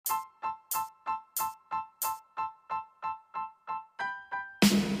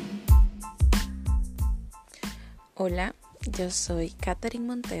Hola, yo soy Katherine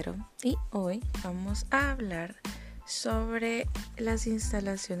Montero y hoy vamos a hablar sobre las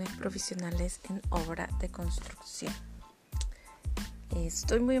instalaciones profesionales en obra de construcción.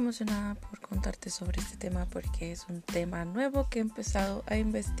 Estoy muy emocionada por contarte sobre este tema porque es un tema nuevo que he empezado a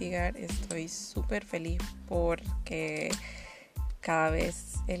investigar. Estoy súper feliz porque cada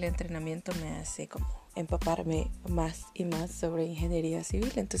vez el entrenamiento me hace como empaparme más y más sobre ingeniería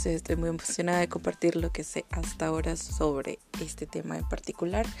civil. Entonces estoy muy emocionada de compartir lo que sé hasta ahora sobre este tema en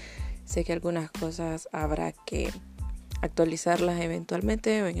particular. Sé que algunas cosas habrá que actualizarlas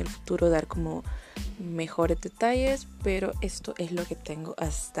eventualmente o en el futuro dar como mejores detalles, pero esto es lo que tengo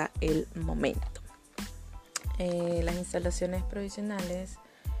hasta el momento. Las instalaciones provisionales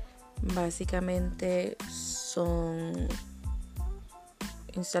básicamente son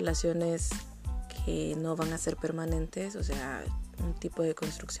instalaciones que no van a ser permanentes, o sea, un tipo de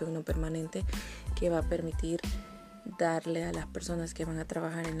construcción no permanente que va a permitir darle a las personas que van a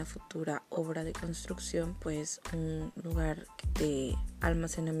trabajar en la futura obra de construcción pues un lugar de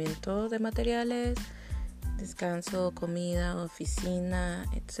almacenamiento de materiales, descanso, comida, oficina,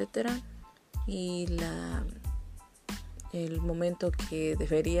 etcétera. Y el momento que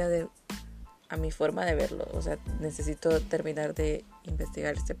debería de, a mi forma de verlo, o sea, necesito terminar de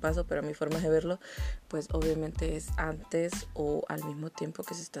investigar este paso, pero a mi forma de verlo, pues obviamente es antes o al mismo tiempo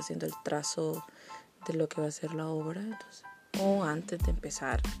que se está haciendo el trazo de lo que va a ser la obra. Entonces, o antes de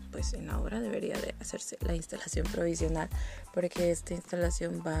empezar, pues en la obra debería de hacerse la instalación provisional, porque esta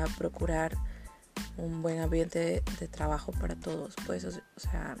instalación va a procurar un buen ambiente de trabajo para todos, pues, o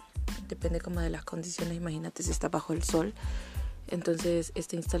sea, depende como de las condiciones. Imagínate si está bajo el sol. Entonces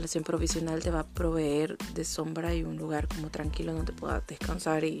esta instalación provisional te va a proveer de sombra y un lugar como tranquilo donde puedas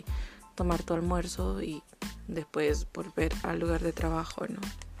descansar y tomar tu almuerzo y después volver al lugar de trabajo, ¿no?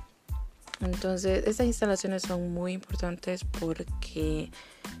 Entonces estas instalaciones son muy importantes porque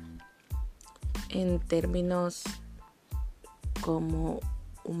en términos como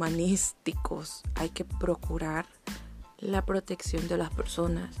humanísticos hay que procurar la protección de las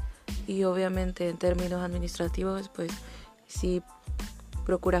personas, y obviamente en términos administrativos pues si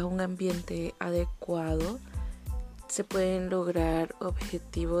procuras un ambiente adecuado, se pueden lograr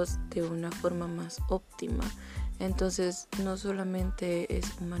objetivos de una forma más óptima. Entonces, no solamente es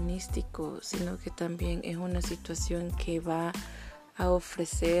humanístico, sino que también es una situación que va a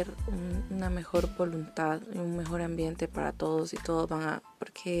ofrecer una mejor voluntad y un mejor ambiente para todos, y todos van a,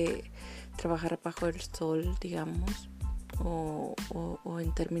 porque trabajar bajo el sol, digamos, o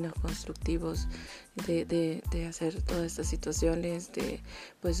en términos constructivos de hacer todas estas situaciones, de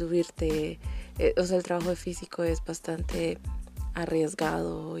pues subirte, o sea, el trabajo físico es bastante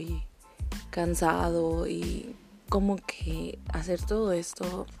arriesgado y cansado, y como que hacer todo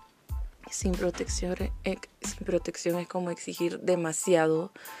esto sin protección es como exigir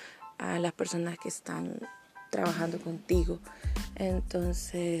demasiado a las personas que están trabajando contigo.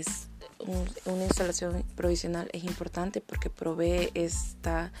 Entonces una instalación provisional es importante porque provee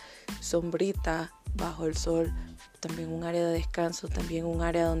esta sombrita bajo el sol, también un área de descanso, también un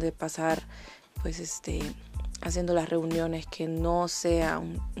área donde pasar pues haciendo las reuniones, que no sea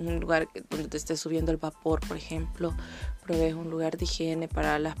un lugar donde te esté subiendo el vapor, por ejemplo. Provees un lugar de higiene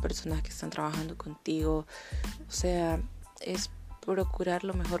para las personas que están trabajando contigo. O sea, es procurar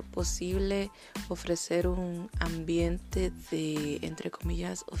lo mejor posible, ofrecer un ambiente de, entre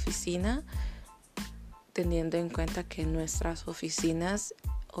comillas, oficina, teniendo en cuenta que nuestras oficinas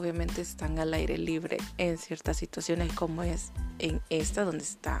obviamente están al aire libre en ciertas situaciones, como es en esta donde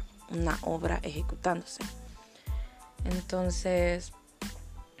está una obra ejecutándose. Entonces,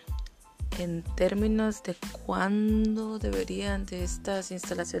 en términos de cuándo deberían de estas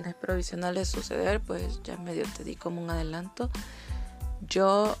instalaciones provisionales suceder, pues ya medio te di como un adelanto.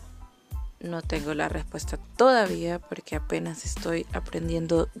 Yo no tengo la respuesta todavía porque apenas estoy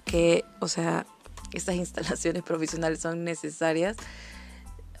aprendiendo que, o sea, estas instalaciones provisionales son necesarias.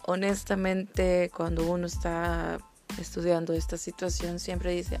 Honestamente, cuando uno está estudiando esta situación,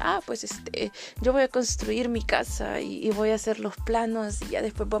 siempre dice, pues yo voy a construir mi casa y voy a hacer los planos y ya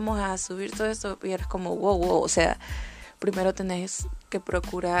después vamos a subir todo esto. Y eres como, wow, o sea, primero tenés que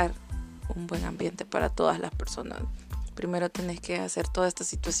procurar un buen ambiente para todas las personas. Primero tenés que hacer toda esta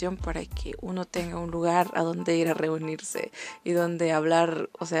situación para que uno tenga un lugar a donde ir a reunirse y donde hablar,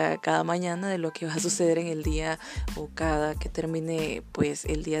 o sea, cada mañana de lo que va a suceder en el día, o cada que termine pues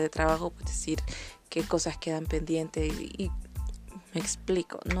el día de trabajo, pues decir qué cosas quedan pendientes. Y me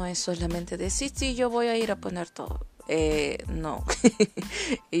explico, no es solamente decir, sí, yo voy a ir a poner todo. no.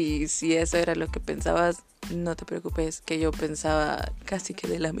 Y si eso era lo que pensabas, no te preocupes, que yo pensaba casi que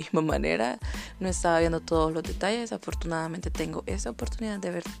de la misma manera. No estaba viendo todos los detalles. Afortunadamente tengo esa oportunidad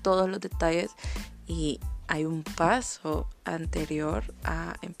de ver todos los detalles y hay un paso anterior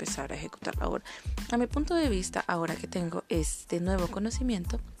a empezar a ejecutar la obra. A mi punto de vista, ahora que tengo este nuevo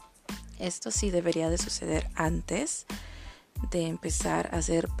conocimiento, esto sí debería de suceder antes de empezar a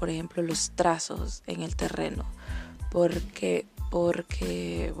hacer, por ejemplo, los trazos en el terreno. Porque,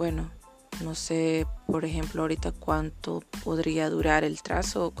 bueno, no sé, por ejemplo, ahorita cuánto podría durar el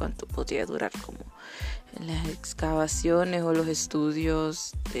trazo o cuánto podría durar como las excavaciones o los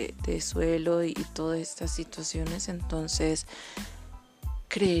estudios de suelo y todas estas situaciones. Entonces,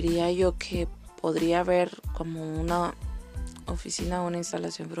 creería yo que podría haber como una oficina o una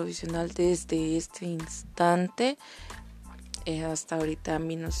instalación provisional desde este instante. Hasta ahorita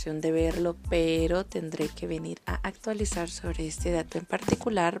mi noción de verlo, pero tendré que venir a actualizar sobre este dato en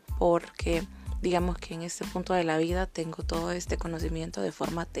particular porque digamos que en este punto de la vida tengo todo este conocimiento de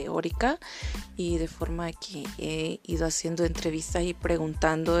forma teórica y de forma que he ido haciendo entrevistas y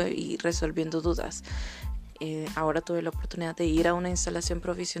preguntando y resolviendo dudas. Ahora tuve la oportunidad de ir a una instalación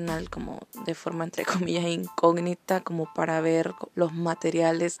provisional como de forma entre comillas incógnita, como para ver los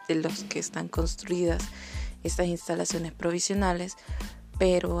materiales de los que están construidas estas instalaciones provisionales,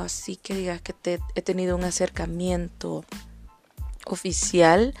 pero así que digas que he tenido un acercamiento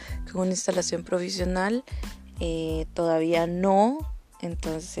oficial con una instalación provisional, todavía no.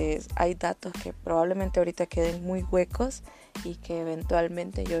 Entonces hay datos que probablemente ahorita queden muy huecos y que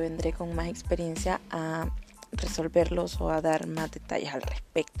eventualmente yo vendré con más experiencia a resolverlos o a dar más detalles al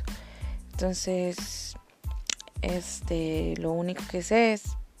respecto. Entonces lo único que sé es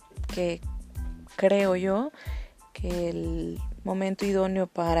que creo yo que el momento idóneo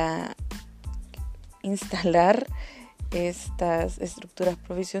para instalar estas estructuras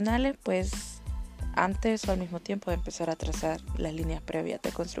provisionales, pues antes o al mismo tiempo de empezar a trazar las líneas previas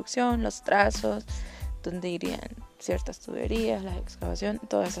de construcción, los trazos, donde irían ciertas tuberías, la excavación,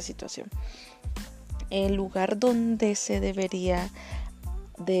 toda esa situación. El lugar donde se debería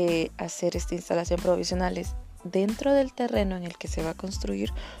de hacer esta instalación provisional es dentro del terreno en el que se va a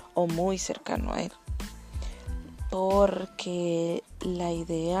construir o muy cercano a él, porque la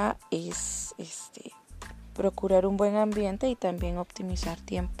idea es procurar un buen ambiente y también optimizar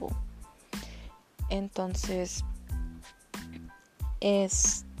tiempo. Entonces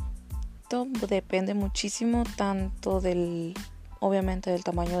esto depende muchísimo tanto obviamente del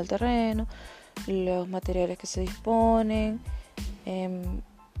tamaño del terreno, los materiales que se disponen,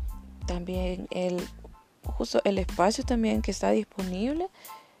 también el espacio también que está disponible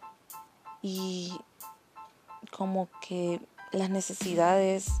y como que las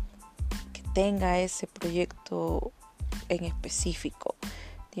necesidades que tenga ese proyecto en específico.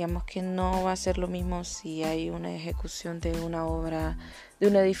 Digamos que no va a ser lo mismo si hay una ejecución de una obra, de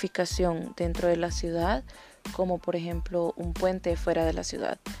una edificación dentro de la ciudad, como por ejemplo un puente fuera de la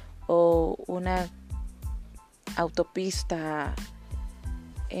ciudad o una autopista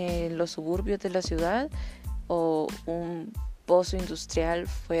en los suburbios de la ciudad o un pozo industrial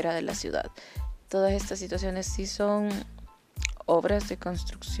fuera de la ciudad. Todas estas situaciones sí son obras de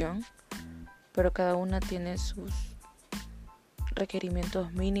construcción, pero cada una tiene sus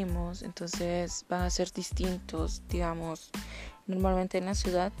requerimientos mínimos, entonces van a ser distintos. Digamos, normalmente en la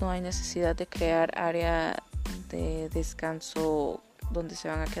ciudad no hay necesidad de crear área de descanso donde se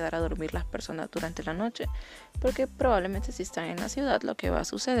van a quedar a dormir las personas durante la noche, porque probablemente si están en la ciudad lo que va a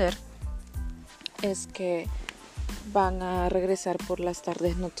suceder es que van a regresar por las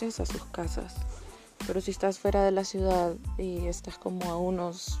tardes noches a sus casas. Pero si estás fuera de la ciudad y estás como a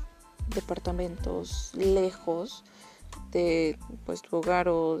unos departamentos lejos de pues tu hogar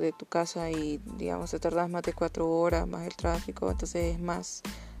o de tu casa y digamos te tardas más de 4 horas más el tráfico, entonces es más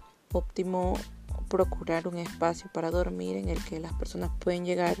óptimo procurar un espacio para dormir en el que las personas pueden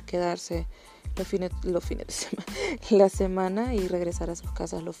llegar, quedarse los fines de semana, la semana y regresar a sus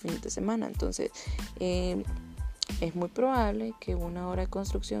casas los fines de semana. Entonces es muy probable que una obra de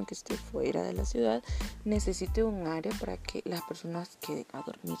construcción que esté fuera de la ciudad necesite un área para que las personas queden a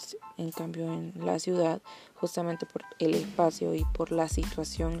dormirse. En cambio, en la ciudad, justamente por el espacio y por la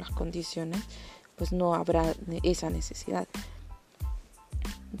situación, las condiciones, pues no habrá esa necesidad.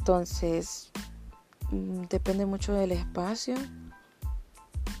 Entonces, depende mucho del espacio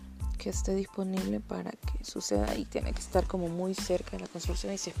que esté disponible para que suceda y tiene que estar como muy cerca de la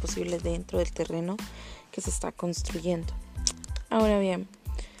construcción y si es posible dentro del terreno que se está construyendo. Ahora bien,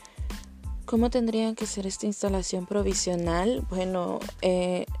 ¿Cómo tendrían que ser esta instalación provisional? Bueno,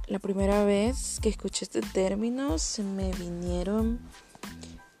 la primera vez que escuché este término se me vinieron,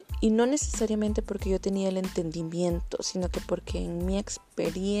 y no necesariamente porque yo tenía el entendimiento, sino que porque en mi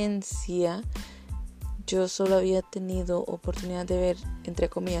experiencia yo solo había tenido oportunidad de ver, entre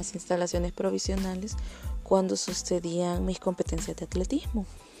comillas, instalaciones provisionales cuando sucedían mis competencias de atletismo.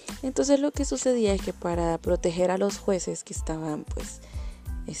 Entonces lo que sucedía es que para proteger a los jueces que estaban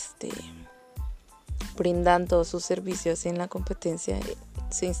brindando sus servicios en la competencia,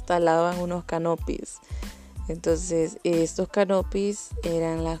 se instalaban unos canopies. Entonces estos canopies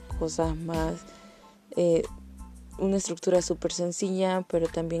eran las cosas más, una estructura súper sencilla, pero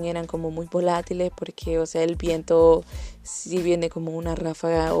también eran como muy volátiles porque, o sea, el viento, si viene como una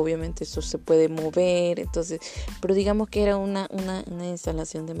ráfaga, obviamente eso se puede mover. Entonces, pero digamos que era una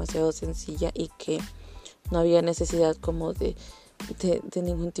instalación demasiado sencilla y que no había necesidad como de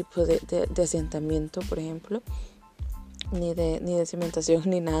ningún tipo de asentamiento, por ejemplo, ni de cimentación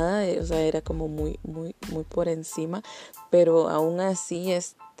ni nada, o sea, era como muy por encima, pero aún así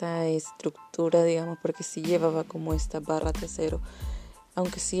esta estructura, digamos, porque sí llevaba como esta barra de acero,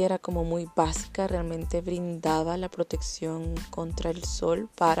 aunque sí era como muy básica, realmente brindaba la protección contra el sol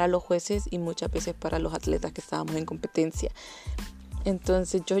para los jueces y muchas veces para los atletas que estábamos en competencia.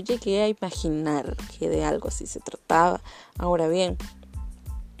 Entonces yo llegué a imaginar que de algo así se trataba. Ahora bien,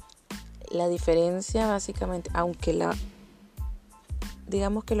 la diferencia básicamente, aunque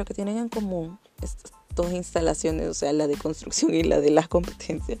digamos que lo que tienen en común estas dos instalaciones, o sea, la de construcción y la de las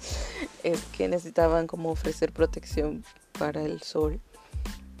competencias, es que necesitaban como ofrecer protección para el sol.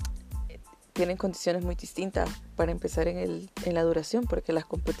 Tienen condiciones muy distintas. Para empezar en la duración, porque las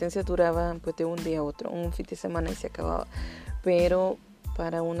competencias duraban pues de un día a otro, un fin de semana y se acababa. Pero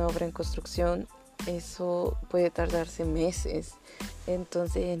para una obra en construcción eso puede tardarse meses.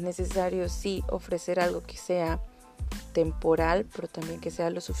 Entonces es necesario sí ofrecer algo que sea temporal, pero también que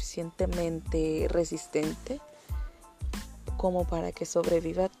sea lo suficientemente resistente como para que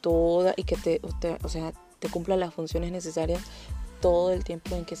sobreviva toda y que te cumpla las funciones necesarias todo el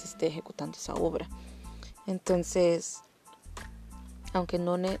tiempo en que se esté ejecutando esa obra. Entonces, aunque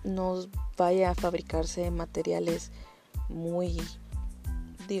no vaya a fabricarse de materiales muy,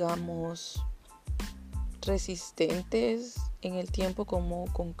 digamos, resistentes en el tiempo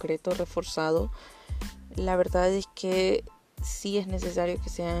como concreto reforzado, la verdad es que sí es necesario que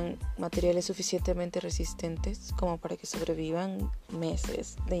sean materiales suficientemente resistentes como para que sobrevivan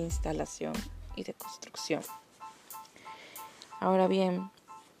meses de instalación y de construcción. Ahora bien,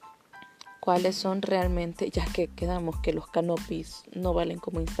 ¿cuáles son realmente, ya que quedamos que los canopies no valen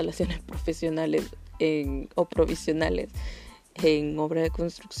como instalaciones profesionales o provisionales en obra de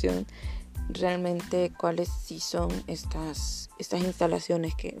construcción? Realmente, ¿cuáles sí son estas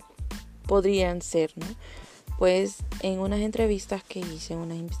instalaciones que podrían ser, ¿no? Pues en unas entrevistas que hice,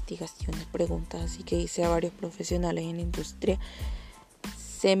 unas investigaciones, preguntas y que hice a varios profesionales en la industria,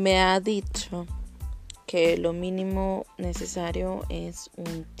 se me ha dicho que lo mínimo necesario es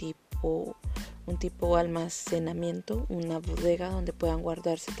un tipo almacenamiento, una bodega donde puedan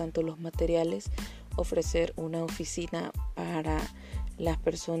guardarse tanto los materiales, ofrecer una oficina para las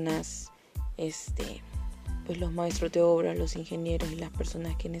personas, pues los maestros de obra, los ingenieros y las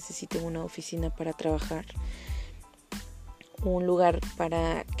personas que necesiten una oficina para trabajar, un lugar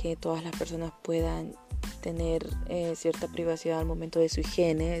para que todas las personas puedan tener cierta privacidad al momento de su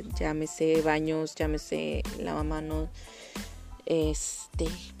higiene, llámese baños, llámese lavamanos, y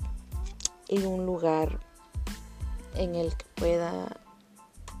un lugar en el que pueda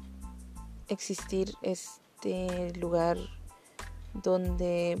existir lugar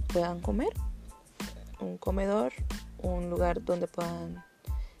donde puedan comer, un comedor, un lugar donde puedan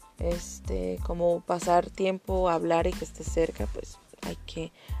como pasar tiempo, hablar y que esté cerca, pues hay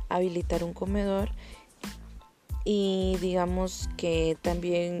que habilitar un comedor. Y digamos que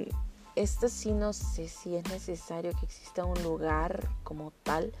también sí no sé si es necesario que exista un lugar como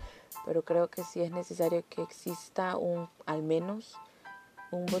tal, pero creo que sí es necesario que exista al menos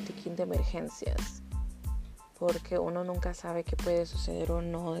un botiquín de emergencias, porque uno nunca sabe qué puede suceder o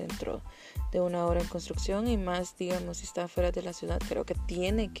no dentro de una obra en construcción, y más, digamos, si está fuera de la ciudad. Creo que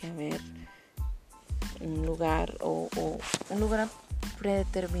tiene que haber un lugar o un lugar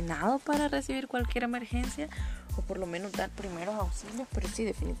predeterminado para recibir cualquier emergencia, o por lo menos dar primeros auxilios. Pero sí,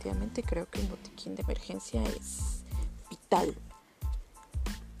 definitivamente creo que un botiquín de emergencia es vital.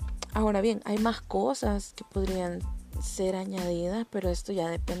 Ahora bien, hay más cosas que podrían ser añadidas, pero esto ya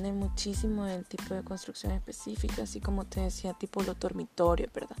depende muchísimo del tipo de construcción específica, así como te decía, tipo los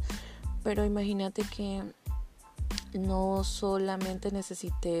dormitorios, ¿verdad? Pero imagínate que no solamente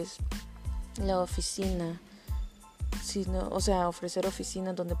necesites la oficina, sino, o sea, ofrecer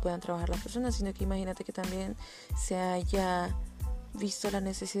oficinas donde puedan trabajar las personas, sino que imagínate que también se haya visto la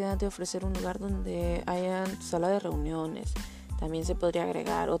necesidad de ofrecer un lugar donde haya sala de reuniones. También se podría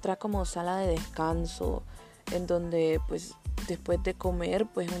agregar otra como sala de descanso, en donde pues después de comer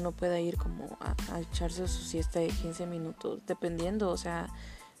pues uno pueda ir como a echarse su siesta de 15 minutos, dependiendo, o sea,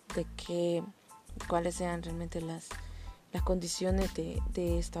 de cuáles sean realmente las condiciones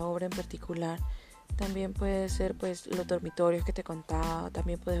de esta obra en particular. También puede ser pues los dormitorios que te contaba,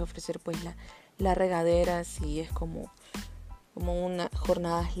 también puedes ofrecer pues la regadera si es como unas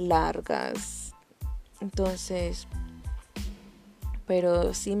jornadas largas. Entonces,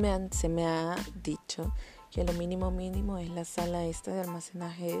 pero sí se me ha dicho que lo mínimo es la sala esta de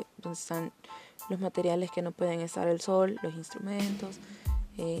almacenaje donde están los materiales que no pueden estar al sol, los instrumentos,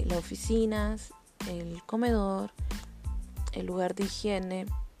 las oficinas, el comedor, el lugar de higiene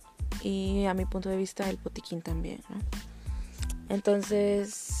y, a mi punto de vista, el botiquín también, ¿no?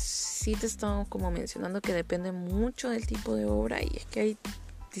 Entonces sí te estaba como mencionando que depende mucho del tipo de obra, y es que hay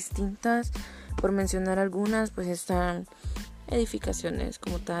distintas. Por mencionar algunas, pues están edificaciones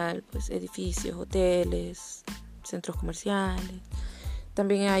como tal, pues edificios, hoteles, centros comerciales.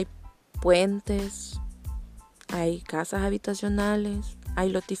 También hay puentes, hay casas habitacionales, hay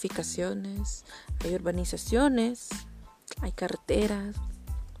lotificaciones, hay urbanizaciones, hay carreteras.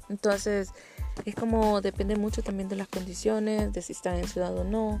 Entonces es como depende mucho también de las condiciones, de si están en ciudad o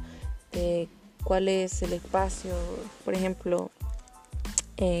no, de cuál es el espacio. Por ejemplo,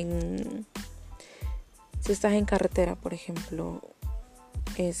 si estás en carretera, por ejemplo,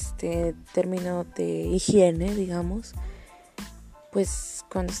 término de higiene, digamos, pues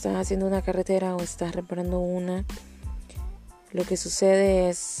cuando estás haciendo una carretera o estás reparando una, lo que sucede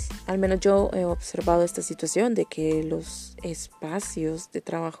es, al menos yo he observado esta situación de que los espacios de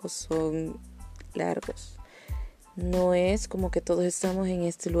trabajo son largos. No es como que todos estamos en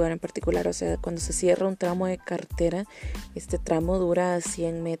este lugar en particular. O sea, cuando se cierra un tramo de carretera, este tramo dura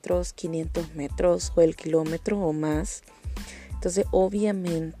 100 metros, 500 metros o el kilómetro o más. Entonces,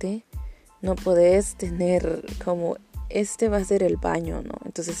 obviamente, no podés tener como va a ser el baño, ¿no?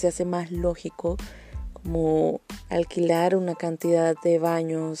 Entonces se hace más lógico como alquilar una cantidad de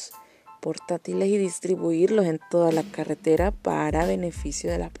baños portátiles y distribuirlos en toda la carretera para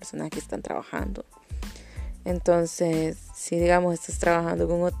beneficio de las personas que están trabajando. Entonces, si digamos estás trabajando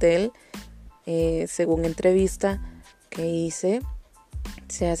en un hotel, según entrevista que hice,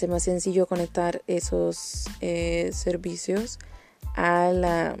 se hace más sencillo conectar esos servicios a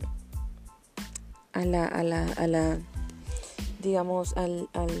la digamos a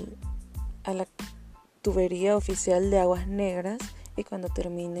la tubería oficial de aguas negras, y cuando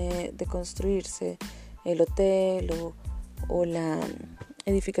termine de construirse el hotel o la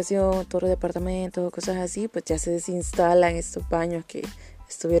edificación, torre de departamentos o cosas así, pues ya se desinstalan estos baños que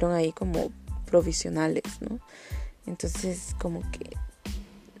estuvieron ahí como provisionales, ¿no? Entonces como que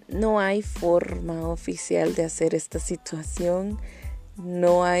no hay forma oficial de hacer esta situación,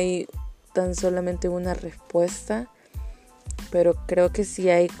 no hay tan solamente una respuesta, pero creo que sí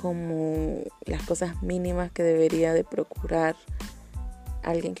hay como las cosas mínimas que debería de procurar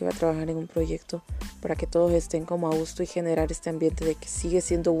alguien que va a trabajar en un proyecto para que todos estén como a gusto y generar este ambiente de que sigue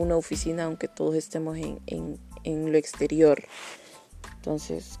siendo una oficina aunque todos estemos en lo exterior.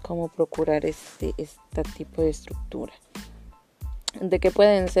 Entonces, ¿cómo procurar este tipo de estructura? ¿De qué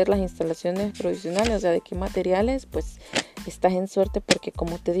pueden ser las instalaciones provisionales? O sea, ¿de qué materiales? Pues estás en suerte porque,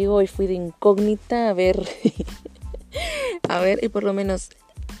 como te digo, hoy fui de incógnita a ver y por lo menos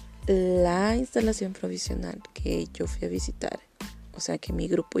la instalación provisional que yo fui a visitar, o sea, que mi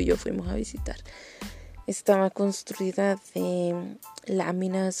grupo y yo fuimos a visitar, estaba construida de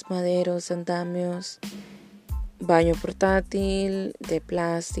láminas, maderos, andamios, baño portátil, de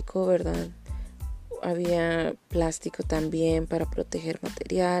plástico, ¿verdad? Había plástico también para proteger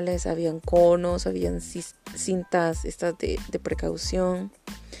materiales, habían conos, habían cintas estas de precaución,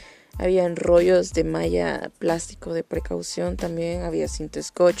 habían rollos de malla plástico de precaución también, había cinta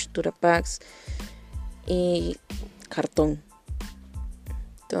scotch, Durapax y cartón.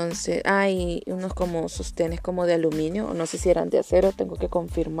 Entonces hay unos como sostenes como de aluminio, o no sé si eran de acero, tengo que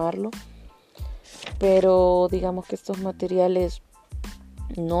confirmarlo, pero digamos que estos materiales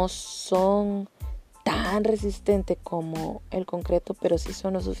no son tan resistentes como el concreto, pero sí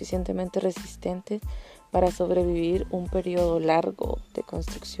son lo suficientemente resistentes para sobrevivir un periodo largo de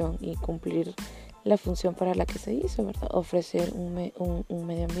construcción y cumplir la función para la que se hizo, ¿verdad? Ofrecer un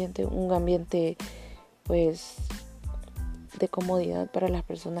medio ambiente, un ambiente pues de comodidad para las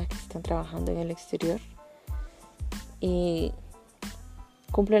personas que están trabajando en el exterior. Y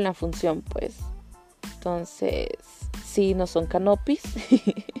cumplen la función, pues. Entonces, sí, no son canopies,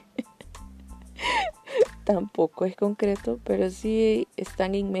 tampoco es concreto, pero sí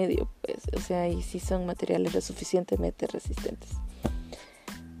están en medio, pues. O sea, y sí son materiales lo suficientemente resistentes.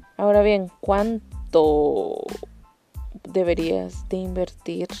 Ahora bien, ¿cuánto deberías de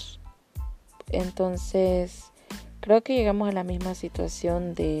invertir? Entonces, creo que llegamos a la misma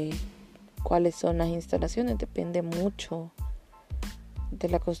situación de cuáles son las instalaciones. Depende mucho de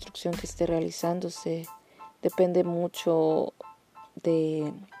la construcción que esté realizándose. Depende mucho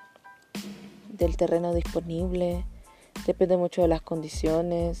del terreno disponible. Depende mucho de las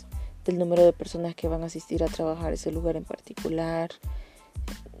condiciones, del número de personas que van a asistir a trabajar ese lugar en particular.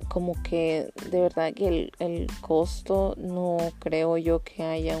 Como que de verdad que el costo no creo yo que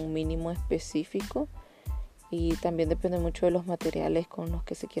haya un mínimo específico, y también depende mucho de los materiales con los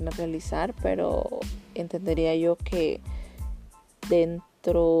que se quieran realizar, pero entendería yo que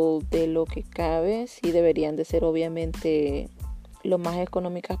dentro de lo que cabe sí deberían de ser obviamente lo más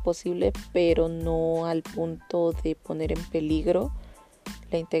económicas posible, pero no al punto de poner en peligro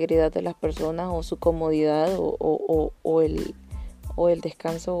la integridad de las personas o su comodidad o el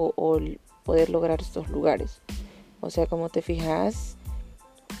descanso o el poder lograr estos lugares. O sea, como te fijas,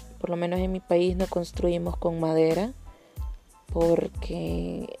 por lo menos en mi país no construimos con madera,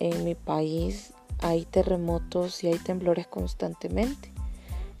 porque en mi país hay terremotos y hay temblores constantemente.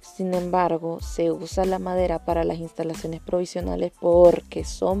 Sin embargo, se usa la madera para las instalaciones provisionales porque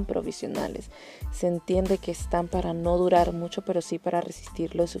son provisionales. Se entiende que están para no durar mucho, pero sí para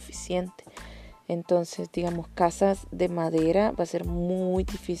resistir lo suficiente. Entonces, digamos, casas de madera va a ser muy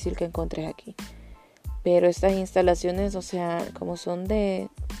difícil que encontres aquí. Pero estas instalaciones, o sea, como son de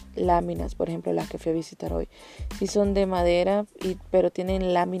láminas, por ejemplo, las que fui a visitar hoy, sí son de madera, pero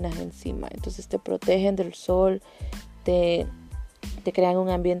tienen láminas encima. Entonces te protegen del sol, te crean un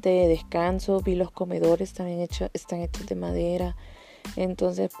ambiente de descanso. Vi los comedores también están hechos de madera.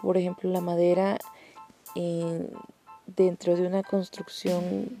 Entonces, por ejemplo, la madera dentro de una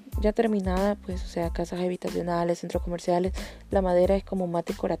construcción ya terminada, pues, o sea, casas habitacionales, centros comerciales, la madera es como más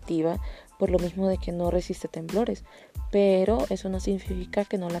decorativa, por lo mismo de que no resiste temblores, pero eso no significa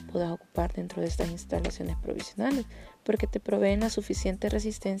que no la puedas ocupar dentro de estas instalaciones provisionales, porque te proveen la suficiente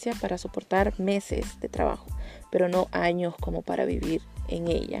resistencia para soportar meses de trabajo, pero no años como para vivir en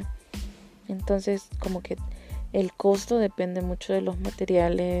ella. Entonces, como que el costo depende mucho de los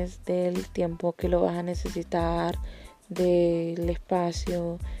materiales, del tiempo que lo vas a necesitar, del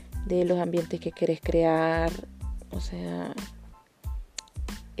espacio, de los ambientes que quieres crear. O sea,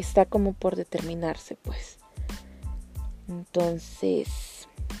 está como por determinarse, pues. Entonces,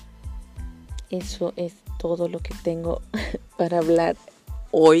 eso es todo lo que tengo para hablar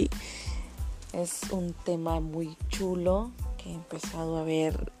hoy. Es un tema muy chulo que he empezado a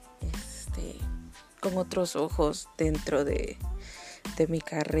ver con otros ojos dentro de mi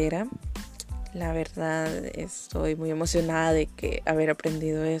carrera. La verdad, estoy muy emocionada de haber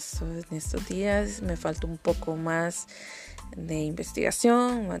aprendido eso en estos días. Me falta un poco más de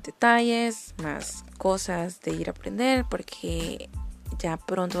investigación, más detalles, más cosas de ir a aprender, porque ya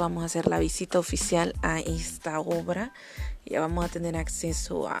pronto vamos a hacer la visita oficial a esta obra. Ya vamos a tener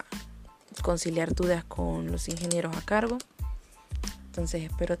acceso a conciliar dudas con los ingenieros a cargo. Entonces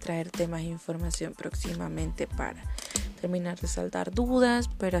espero traerte más información próximamente para terminar de saldar dudas,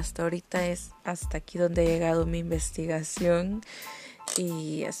 pero hasta ahorita es hasta aquí donde ha llegado mi investigación,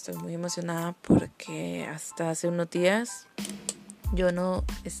 y estoy muy emocionada porque hasta hace unos días yo no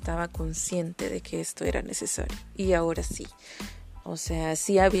estaba consciente de que esto era necesario, y ahora sí. O sea,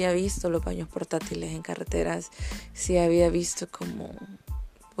 sí había visto los baños portátiles en carreteras, sí había visto como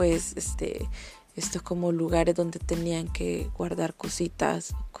pues estos como lugares donde tenían que guardar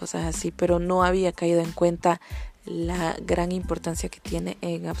cositas, cosas así, pero no había caído en cuenta la gran importancia que tiene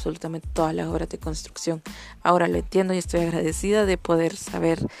en absolutamente todas las obras de construcción. Ahora lo entiendo y estoy agradecida de poder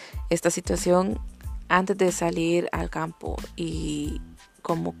saber esta situación antes de salir al campo y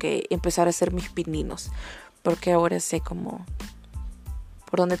como que empezar a hacer mis pininos, porque ahora sé como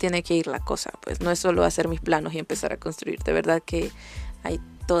por dónde tiene que ir la cosa. Pues no es solo hacer mis planos y empezar a construir. De verdad que hay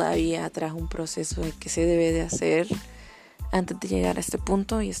todavía atrás un proceso que se debe de hacer antes de llegar a este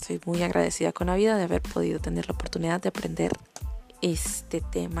punto, y estoy muy agradecida con la vida de haber podido tener la oportunidad de aprender este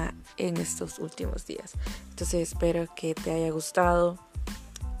tema en estos últimos días. Entonces espero que te haya gustado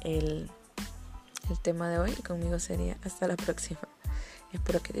el tema de hoy. Conmigo sería hasta la próxima.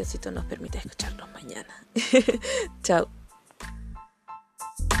 Espero que Diosito nos permita escucharnos mañana. Chao.